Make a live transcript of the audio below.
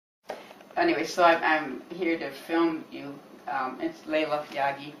anyway, so I'm here to film you. It's Laila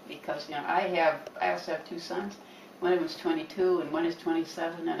Yaghi because I also have two sons. One of them is 22 and one is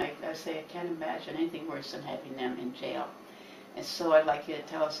 27, and I say I can't imagine anything worse than having them in jail. And so I'd like you to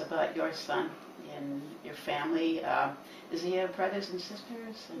tell us about your son and your family. Does he have brothers and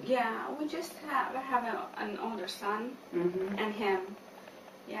sisters? Yeah, we just have an older son and him.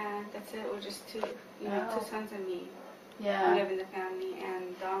 Yeah, that's it. We're just two sons and me. Yeah. We live in the family,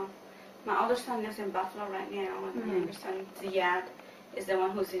 and my older son lives in Buffalo right now, and my younger son, Ziyad, is the one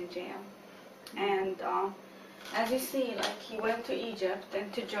who's in jail. And as you see, like, he went to Egypt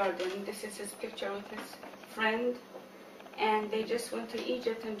and to Jordan. This is his picture with his friend, and they just went to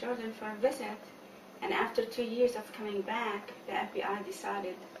Egypt and Jordan for a visit. And after 2 years of coming back, the FBI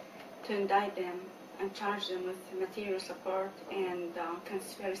decided to indict them and charge them with material support and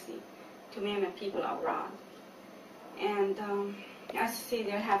conspiracy to maim people abroad. And as you see,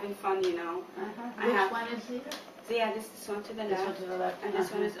 they're having fun, Which one is Ziyad? Ziyad is this one to the left. This one to the left. And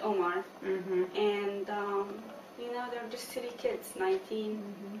this one is Omar. And, they're just silly kids, 19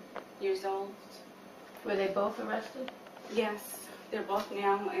 years old. Were they both arrested? Yes, they're both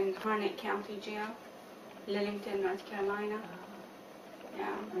now in Harnett County Jail, Lillington, North Carolina.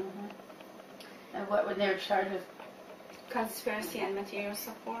 Yeah. And what were they charged with? Conspiracy and material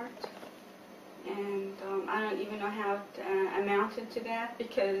support. And I don't even know how it amounted to that,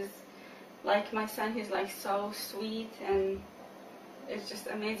 because like my son, he's like so sweet, and it's just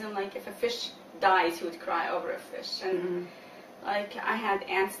amazing. Like if a fish dies, he would cry over a fish. And like I had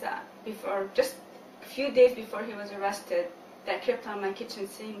ants that before, just a few days before he was arrested, that crept on my kitchen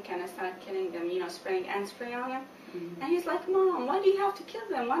sink, and I started killing them, spraying ant spray on them. And he's like, Mom, why do you have to kill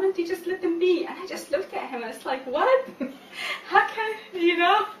them? Why don't you just let them be? And I just looked at him and it's like, what? How can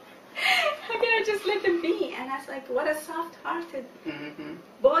how can I just let them be? And I was like, what a soft-hearted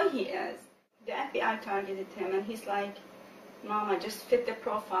boy he is. The FBI targeted him, and he's like, Mom, I just fit the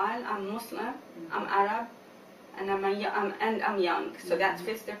profile. I'm Muslim, I'm Arab, and I'm young. So that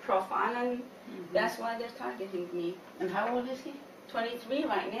fits their profile, and that's why they're targeting me. And how old is he? 23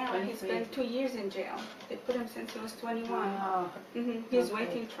 right now. 23. He's been 2 years in jail. They put him since he was 21. Oh. He's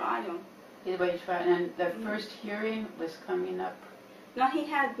waiting trial. He's waiting trial, and the first hearing was coming up. No, he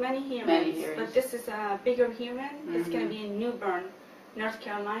had many hearings, but this is a bigger hearing. It's going to be in New Bern, North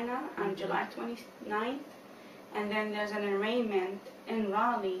Carolina, on July 29th. And then there's an arraignment in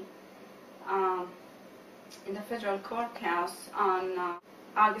Raleigh, in the federal courthouse on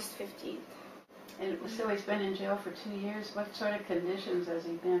August 15th. And so he's been in jail for 2 years. What sort of conditions has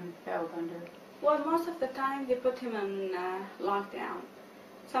he been held under? Well, most of the time they put him in lockdown.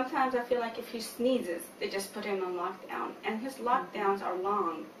 Sometimes I feel like if he sneezes, they just put him on lockdown. And his lockdowns are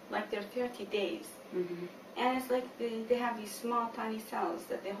long, like they're 30 days. And it's like they have these small, tiny cells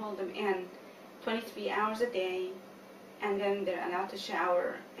that they hold him in 23 hours a day, and then they're allowed to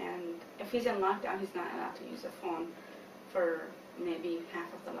shower. And if he's in lockdown, he's not allowed to use a phone for maybe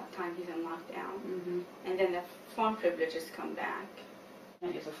half of the time he's in lockdown. And then the phone privileges come back.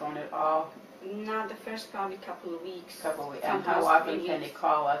 Can't use a phone at all? Not the first probably couple of weeks. And how often can he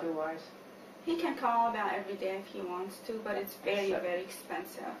call otherwise? He can call about every day if he wants to, but it's very, very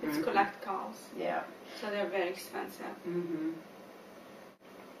expensive. It's collect calls. Yeah. So they're very expensive.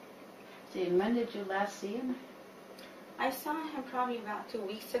 See, and when did you last see him? I saw him probably about 2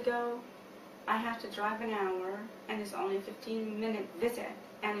 weeks ago. I have to drive an hour, and it's only a 15-minute visit,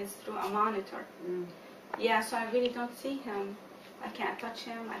 and it's through a monitor. Yeah, so I really don't see him. I can't touch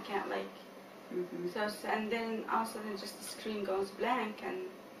him. I can't So, and then all of a sudden just the screen goes blank, and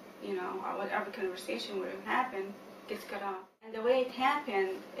or whatever conversation would have happened gets cut off. And the way it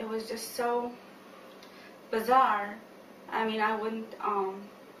happened, it was just so bizarre. I mean, I wouldn't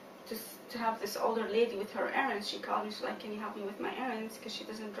just to have this older lady with her errands. She called me. She's like, "Can you help me with my errands?" Because she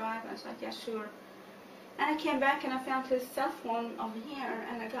doesn't drive. I was like, "Yeah, sure." And I came back and I found his cell phone over here,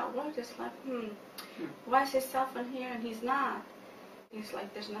 and I got worried. It's like, why is his cell phone here and he's not? He's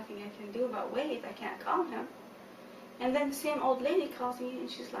like, there's nothing I can do, but wait, I can't call him. And then the same old lady calls me, and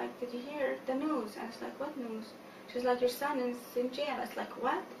she's like, did you hear the news? And I was like, what news? She's like, your son is in jail. I was like,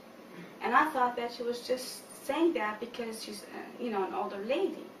 what? And I thought that she was just saying that because she's, an older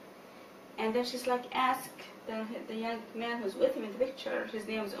lady. And then she's like, ask the young man who's with him in the picture. His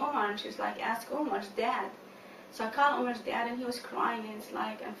name is Omar, and she's like, ask Omar's dad. So I called Omar's dad, and he was crying, and it's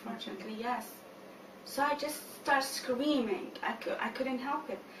like, unfortunately, yes. So I just started screaming. I couldn't help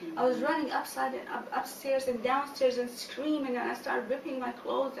it. I was running upstairs and downstairs and screaming, and I started ripping my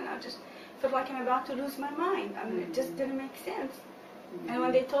clothes, and I just felt like I'm about to lose my mind. I mean, it just didn't make sense. And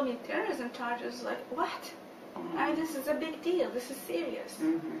when they told me terrorism charges, I was like, what? I mean, this is a big deal. This is serious.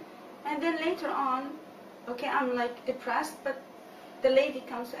 And And then later on, okay, I'm like depressed, but the lady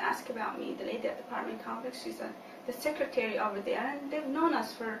comes to ask about me, the lady at the apartment complex. She's the secretary over there, and they've known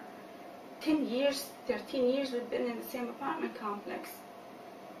us for 10 years, 13 years. We've been in the same apartment complex.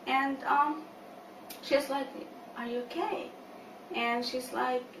 And she's like, are you okay? And she's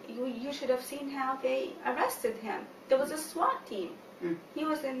like, you should have seen how they arrested him. There was a SWAT team. He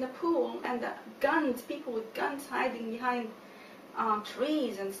was in the pool, and the guns, people with guns hiding behind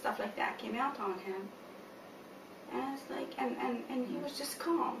trees and stuff like that came out on him. And I was like, and he was just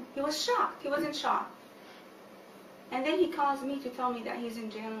calm. He was shocked. He was in shock. And then he calls me to tell me that he's in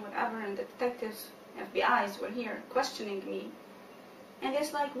jail and whatever, and the detectives, FBI's were here questioning me. And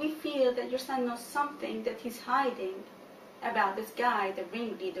it's like, we feel that your son knows something that he's hiding about this guy, the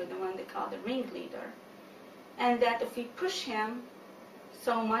ringleader, the one they call the ringleader. And that if we push him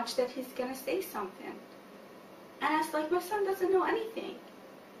so much that he's going to say something. And I was like, my son doesn't know anything.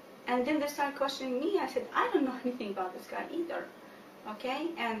 And then they started questioning me. I said, I don't know anything about this guy either. Okay?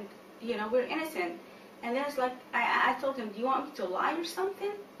 And, you know, we're innocent. And then it's like, I told him, do you want me to lie or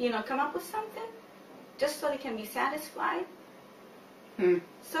something? You know, come up with something? Just so they can be satisfied?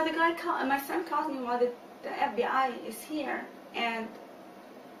 So the guy my son calls me while the FBI is here, and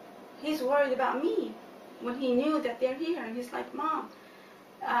he's worried about me when he knew that they're here. And he's like, Mom,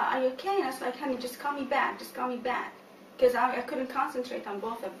 are you okay? And I was like, honey, just call me back. Just call me back. Because I couldn't concentrate on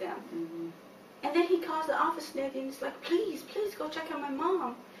both of them. And then he calls the office lady, and he's like, please, please go check on my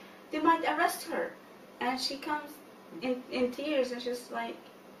mom. They might arrest her. And she comes in tears, and she's like,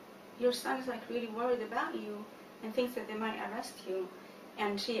 your son is like really worried about you and thinks that they might arrest you.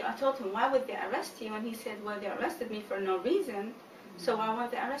 And I told him, why would they arrest you? And he said, well, they arrested me for no reason, so why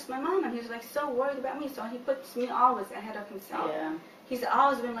would they arrest my mom? And he was like so worried about me, so he puts me always ahead of himself. Yeah. He's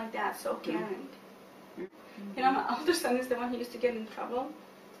always been like that, so caring. You know, my older son is the one who used to get in trouble,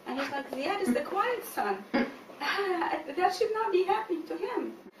 and he's like, Ziyad is the quiet son. That should not be happening to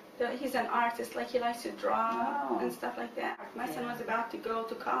him. He's an artist, like he likes to draw and stuff like that. My son was about to go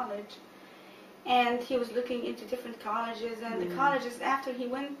to college, and he was looking into different colleges, and the colleges after he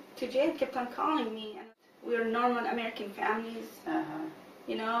went to jail kept on calling me. And we're normal American families.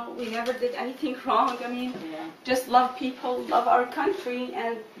 You know, we never did anything wrong. I mean, just love people, love our country,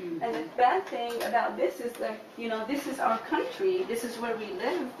 and the bad thing about this is that, you know, this is our country. This is where we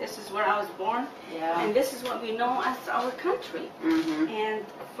live. This is where I was born, and this is what we know as our country. And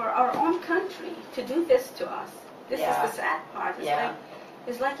for our own country to do this to us, this is the sad part.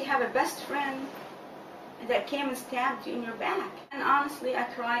 It's like you have a best friend that came and stabbed you in your back. And honestly, I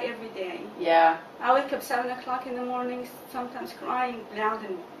cry every day. I wake up 7 o'clock in the morning, sometimes crying loud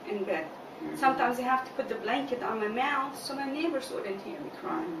in bed. Sometimes I have to put the blanket on my mouth so my neighbors wouldn't hear me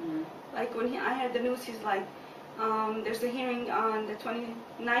cry. Like when I heard the news, he's like, there's a hearing on the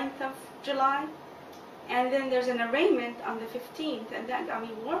 29th of July, and then there's an arraignment on the 15th, and that got me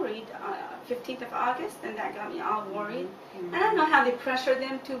worried, 15th of August, and that got me all worried. And I don't know how they pressure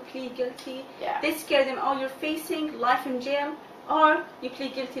them to plead guilty. They scare them, oh, you're facing life in jail, or you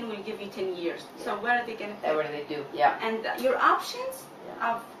plead guilty and we'll give you 10 years. So where are they going to pick? What do they do? And your options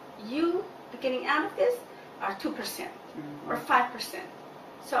of you getting out of this are 2% or 5%.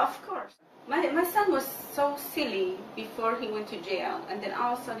 So of course. My son was so silly before he went to jail, and then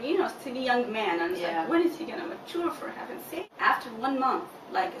all of a sudden, you know, silly young man, and it's like, when is he going to mature, for heaven's sake? After 1 month,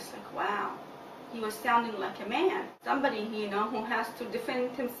 like, it's like, wow, he was sounding like a man. Somebody, you know, who has to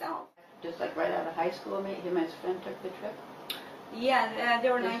defend himself. Just like right out of high school, him and his friend took the trip? Yeah, they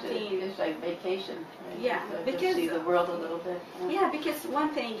were 19. It's like vacation. Right? Yeah, because just see the world a little bit. Yeah, because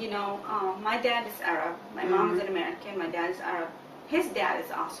one thing, you know, my dad is Arab. My mom is an American. My dad is Arab. His dad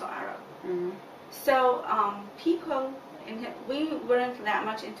is also Arab. So people, we weren't that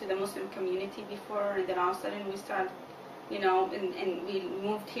much into the Muslim community before, and then all of a sudden we started, you know, and we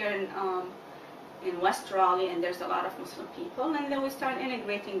moved here in West Raleigh, and there's a lot of Muslim people, and then we started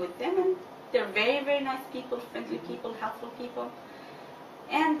integrating with them, and they're very, very nice people, friendly people, helpful people.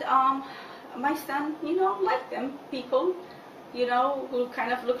 And my son, you know, liked them, people, you know, who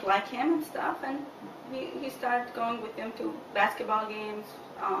kind of look like him and stuff, and he started going with them to basketball games,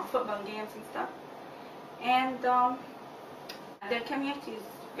 football games and stuff. And their community is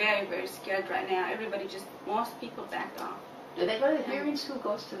very, very scared right now. Everybody most people backed off. Do they go to the hearings? Who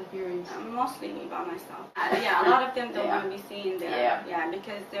goes to the hearings? Mostly me by myself. A lot of them don't want to be seen there.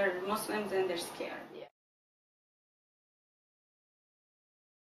 Because they're Muslims and they're scared.